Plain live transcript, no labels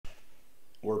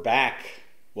We're back.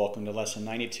 Welcome to lesson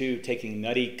 92. Taking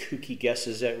nutty, kooky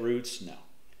guesses at roots? No.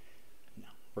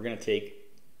 We're going to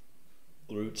take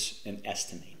roots and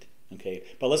estimate. Okay,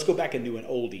 but let's go back and do an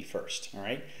oldie first. All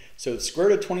right. So the square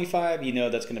root of 25, you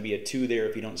know that's going to be a 2 there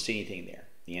if you don't see anything there.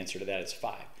 The answer to that is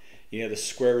 5. You know the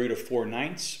square root of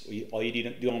 4/9. All you need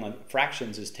to do on the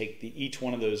fractions is take each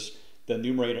one of those, the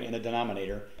numerator and the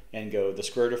denominator, and go the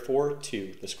square root of 4,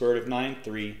 2. The square root of 9,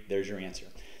 3. There's your answer.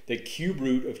 The cube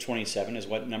root of 27 is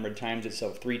what number times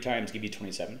itself 3 times give you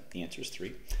 27. The answer is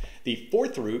 3. The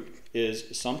fourth root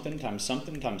is something times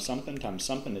something times something times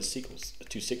something is equals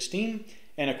to 16.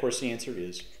 And of course the answer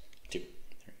is 2. There you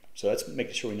go. So let's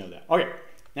make sure we know that. Okay,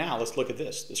 now let's look at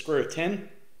this. The square root of 10.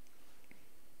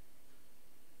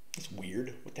 That's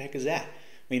weird. What the heck is that?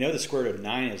 We know the square root of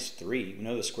 9 is 3. We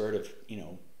know the square root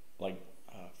of,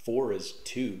 4 is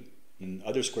 2. And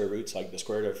other square roots, like the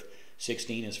square root of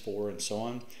 16 is 4 and so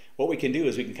on. What we can do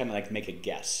is we can kind of like make a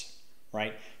guess,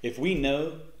 right? If we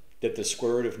know that the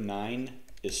square root of 9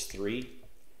 is 3,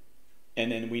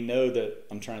 and then we know that,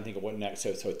 I'm trying to think of what next,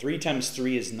 so 3 times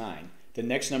 3 is 9. The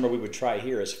next number we would try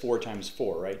here is 4 times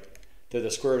 4, right?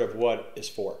 The square root of what is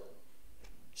 4?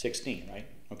 16, right?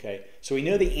 Okay, so we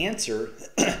know the answer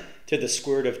to the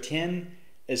square root of 10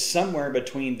 is somewhere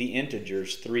between the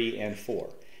integers 3 and 4.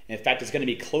 And in fact, it's going to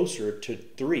be closer to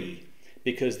 3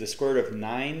 because the square root of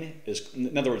 9 is,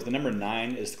 in other words, the number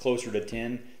 9 is closer to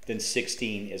 10 than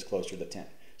 16 is closer to 10.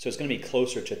 So it's going to be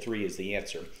closer to 3 is the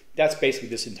answer. That's basically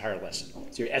this entire lesson.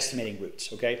 So you're estimating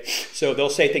roots, okay? So they'll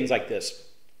say things like this.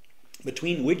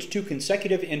 Between which two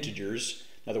consecutive integers,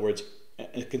 in other words,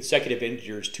 consecutive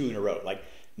integers 2 in a row, like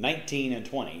 19 and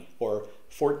 20, or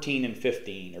 14 and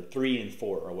 15, or 3 and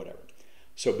 4, or whatever.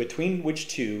 So between which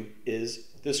two is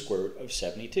the square root of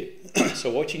 72.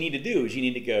 So what you need to do is you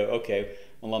need to go, okay,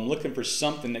 well, I'm looking for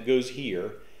something that goes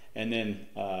here, and then,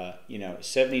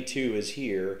 72 is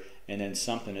here, and then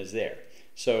something is there.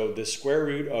 So the square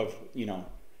root of,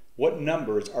 what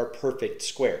numbers are perfect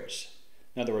squares?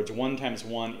 In other words, 1 times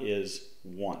 1 is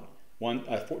 1.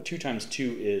 2 times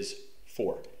 2 is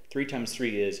 4. 3 times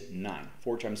 3 is 9.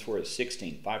 4 times 4 is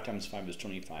 16. 5 times 5 is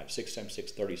 25. 6 times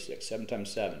 6, 36. 7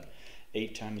 times 7,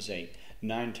 8 times 8.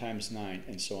 9 times 9,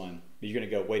 and so on. But you're going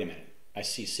to go, wait a minute. I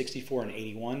see 64 and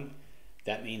 81.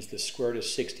 That means the square root of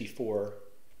 64,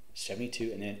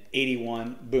 72, and then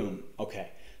 81, boom. Okay.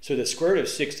 So the square root of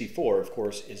 64, of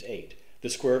course, is 8. The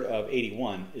square root of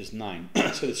 81 is 9.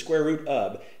 So the square root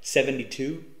of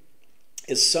 72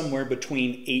 is somewhere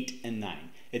between 8 and 9.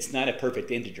 It's not a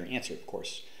perfect integer answer, of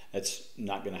course. That's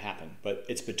not going to happen. But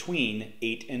it's between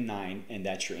 8 and 9, and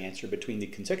that's your answer between the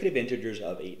consecutive integers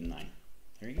of 8 and 9.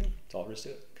 There you go. That's all there is to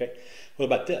it. Okay. What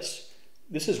about this?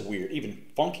 This is weird, even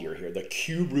funkier here. The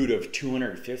cube root of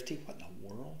 250. What in the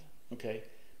world? Okay.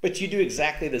 But you do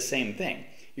exactly the same thing.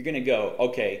 You're going to go,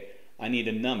 okay, I need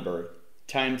a number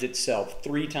times itself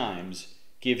 3 times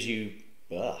gives you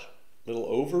a little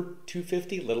over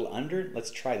 250, a little under. Let's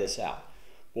try this out.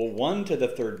 Well, 1 to the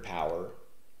third power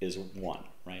is 1,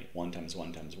 right? 1 times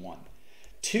 1 times 1.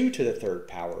 2 to the third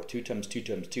power, 2 times 2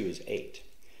 times 2 is 8.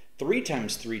 3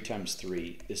 times 3 times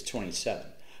 3 is 27.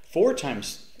 4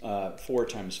 times 4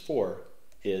 times 4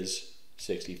 is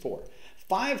 64.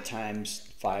 5 times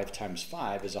 5 times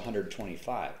 5 is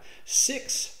 125.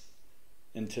 6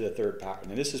 into the third power.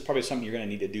 Now this is probably something you're going to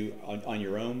need to do on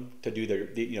your own to do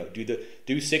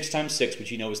do 6 times 6, which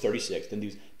you know is 36. Then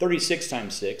do 36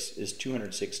 times 6 is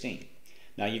 216.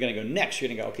 Now you're going to go next. You're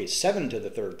going to go, okay, 7 to the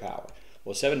third power.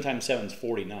 Well, 7 times 7 is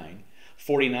 49.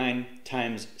 49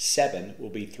 times 7 will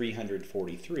be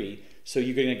 343. So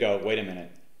you're going to go, wait a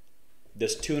minute.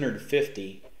 This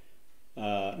 250,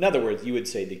 in other words, you would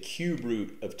say the cube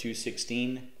root of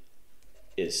 216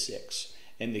 is 6.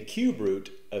 And the cube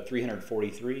root of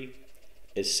 343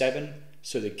 is 7.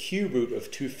 So the cube root of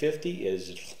 250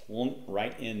 is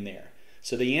right in there.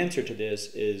 So the answer to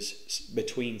this is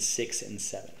between 6 and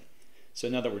 7. So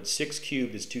in other words, 6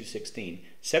 cubed is 216.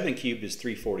 7 cubed is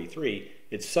 343.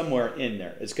 It's somewhere in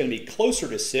there. It's going to be closer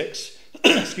to 6,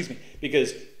 excuse me,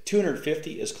 because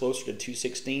 250 is closer to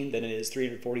 216 than it is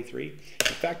 343. In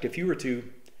fact, if you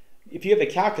have a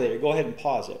calculator, go ahead and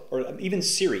pause it. Or even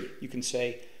Siri, you can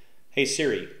say, hey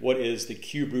Siri, what is the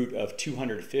cube root of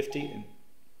 250?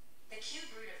 The cube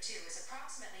root of 2 is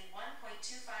approximately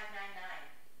 1.2599.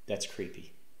 That's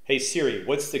creepy. Hey Siri,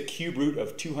 what's the cube root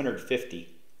of 250?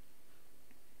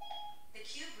 The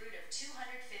cube root of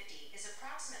 250 is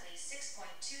approximately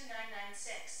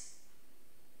 6.2996.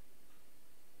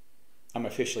 I'm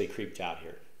officially creeped out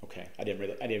here. Okay, I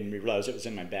didn't realize it was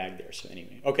in my bag there. So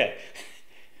anyway, okay.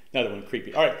 Another one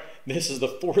creepy. All right, this is the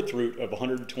fourth root of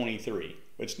 123,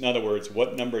 which in other words,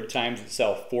 what number times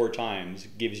itself 4 times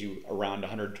gives you around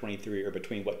 123 or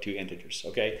between what two integers,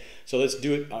 okay? So let's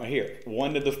do it here.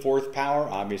 1 to the 4th power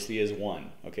obviously is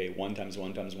 1, okay? 1 times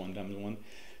 1 times 1 times 1.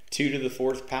 2 to the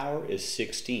 4th power is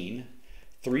 16.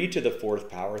 3 to the 4th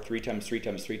power, 3 times 3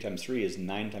 times 3 times 3 is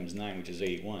 9 times 9, which is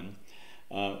 81.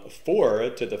 4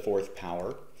 to the 4th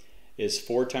power is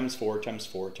 4 times 4 times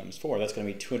 4 times 4. That's going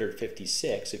to be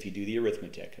 256 if you do the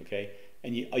arithmetic, okay?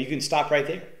 And you can stop right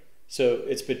there. So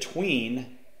it's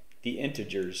between the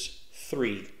integers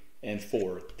 3 and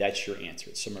 4. That's your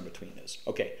answer. It's somewhere between those.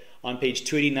 Okay, on page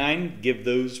 289, give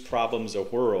those problems a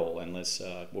whirl, and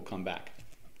we'll come back.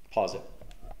 Pause it.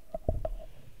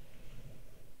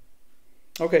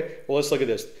 Okay, well, let's look at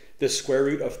this. The square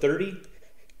root of 30.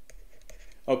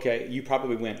 Okay, you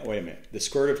probably went, wait a minute. The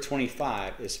square root of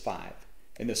 25 is 5.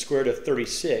 And the square root of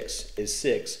 36 is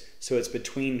 6. So it's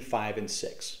between 5 and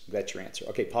 6. That's your answer.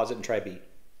 Okay, pause it and try B.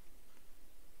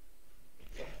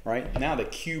 All right, now the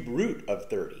cube root of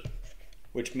 30,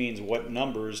 which means what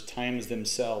numbers times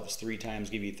themselves 3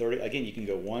 times give you 30. Again, you can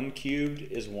go 1 cubed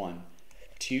is 1.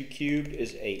 2 cubed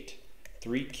is 8.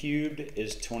 3 cubed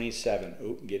is 27.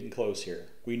 Oh, getting close here.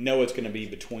 We know it's going to be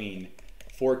between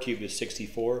 4 cubed is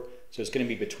 64. So it's going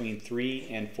to be between 3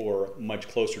 and 4, much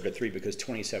closer to 3 because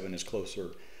 27 is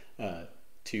closer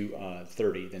to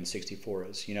 30 than 64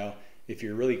 is. You know, if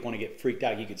you really want to get freaked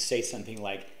out, you could say something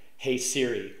like, hey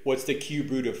Siri, what's the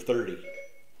cube root of 30? The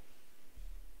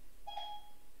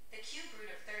cube root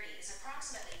of 30 is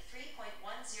approximately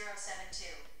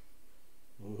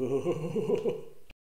 3.1072. Ooh.